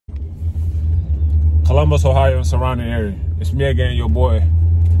Columbus, Ohio, and surrounding area. It's me again, your boy,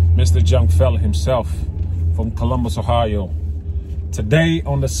 Mr. Junk Fella himself from Columbus, Ohio. Today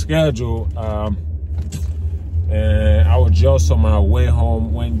on the schedule, and I was just on my way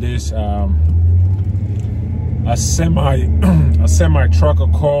home when this a semi trucker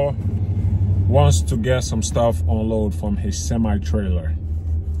call wants to get some stuff unload from his semi trailer,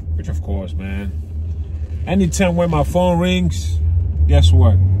 which of course, man, anytime when my phone rings, guess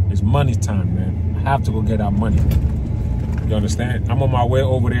what? It's money time, man. I have to go get that money. You understand? I'm on my way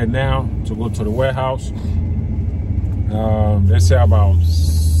over there now to go to the warehouse. They say about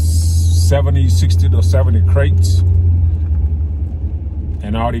 60 to 70 crates.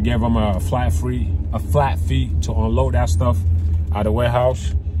 And I already gave them a flat fee to unload that stuff out of the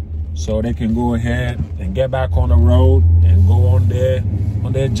warehouse, so they can go ahead and get back on the road and go on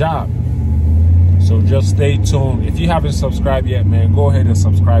their job. So just stay tuned. If you haven't subscribed yet, man, go ahead and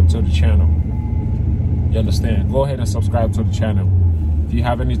subscribe to the channel. You understand? Go ahead and subscribe to the channel. If you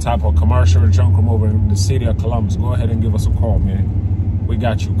have any type of commercial or junk removal in the city of Columbus, go ahead and give us a call, man. We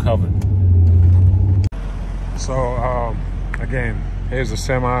got you covered. So again, here's the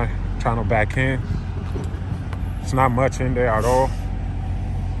semi trying to back in. It's not much in there at all.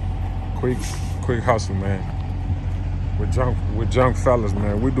 Quick hustle, man. With junk fellas,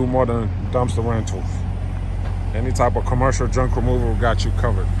 man. We do more than dumpster rentals. Any type of commercial junk removal, got you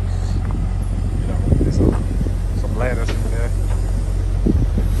covered. You know, there's some letters in there.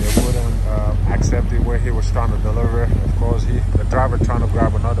 They wouldn't accept it where he was trying to deliver. Of course, the driver trying to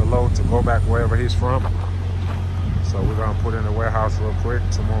grab another load to go back wherever he's from. So we're gonna put it in the warehouse real quick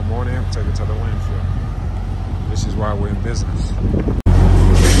tomorrow morning, take it to the landfill. This is why we're in business.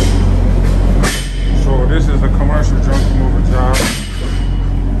 So this is a commercial junk removal job.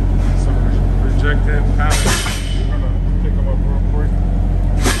 Some rejected pallets. We're gonna pick them up real quick.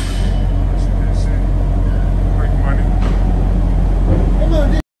 As you can see, quick money.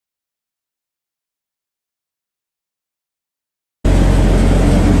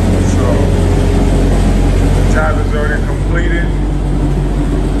 So the job is already completed.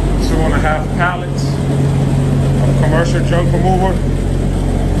 2.5 pallets of commercial junk removal.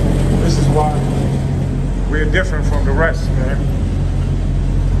 This is why we're different from the rest, man,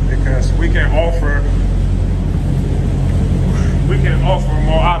 because we can offer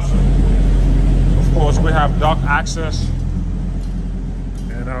more options. Of course, we have dock access,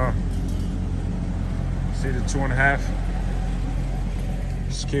 and see the 2.5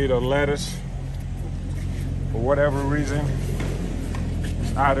 skid of lettuce. For whatever reason,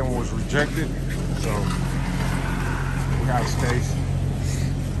 this item was rejected, so we have space.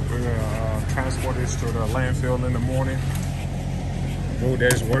 We're gonna transport this to the landfill in the morning. Do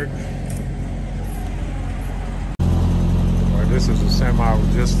day's work. Well, this is a semi.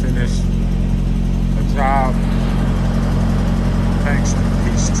 We just finished the job. Thanks to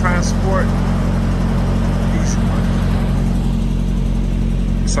Peace Transport, Peace Money.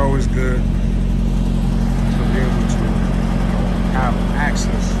 It's always good to be able to have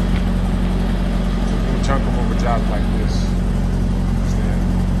access to do junk removal jobs like this.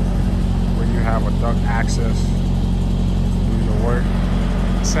 When you have a duct access to do your work,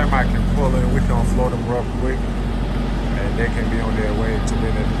 semi can pull in, we can offload them real quick, and they can be on their way to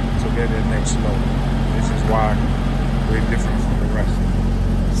get their next load. This is why we're different from the rest.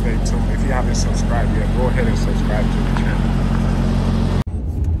 Stay tuned. If you haven't subscribed yet, go ahead and subscribe to the channel.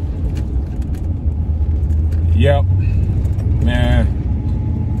 Yep, man.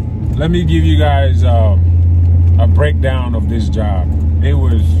 Let me give you guys a breakdown of this job.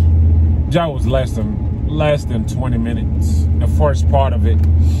 Job was less than 20 minutes, the first part of it.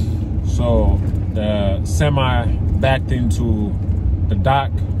 So the semi backed into the dock,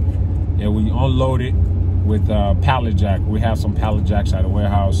 and we unloaded with a pallet jack. We have some pallet jacks at the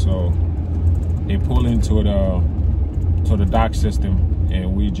warehouse, so they pull into the dock system,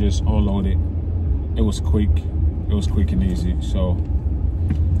 and we just unloaded. It was quick and easy. So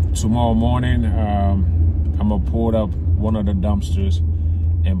tomorrow morning, I'm gonna pull up one of the dumpsters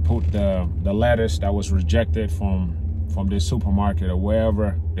and put the lettuce that was rejected from the supermarket or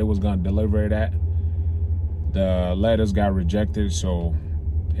wherever it was gonna deliver it at. The lettuce got rejected, so,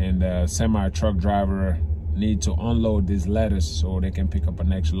 and the semi truck driver need to unload this lettuce so they can pick up a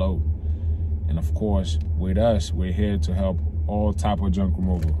next load. And of course, with us, we're here to help all type of junk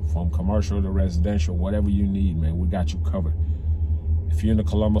removal, from commercial to residential, whatever you need, man, we got you covered. If you're in the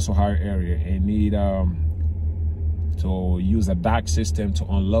Columbus, Ohio area and need to use a dock system to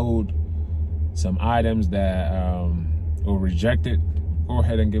unload some items that were rejected, go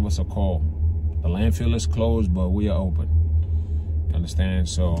ahead and give us a call. The landfill is closed, but we are open. You understand?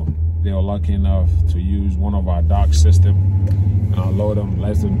 So they are lucky enough to use one of our dock system, and I'll load them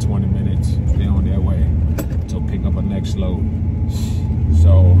less than 20 minutes. They're on their way to pick up a next load.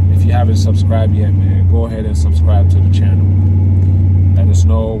 So if you haven't subscribed yet, man, go ahead and subscribe to the channel. Let us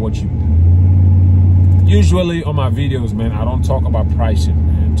know what you... Usually on my videos, man, I don't talk about pricing,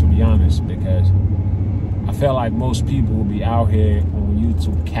 man, to be honest, because I feel like most people will be out here on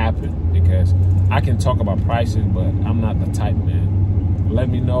YouTube capping, because I can talk about prices, but I'm not the type, man. Let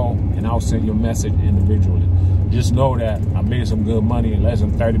me know, and I'll send you a message individually. Just know that I made some good money in less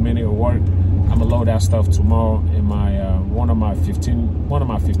than 30 minutes of work. I'm gonna load that stuff tomorrow in my one of my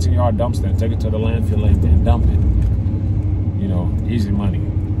 15-yard dumpster and take it to the landfill and dump it. You know, easy money.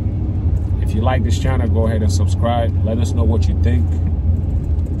 If you like this channel, go ahead and subscribe. Let us know what you think.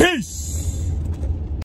 Peace.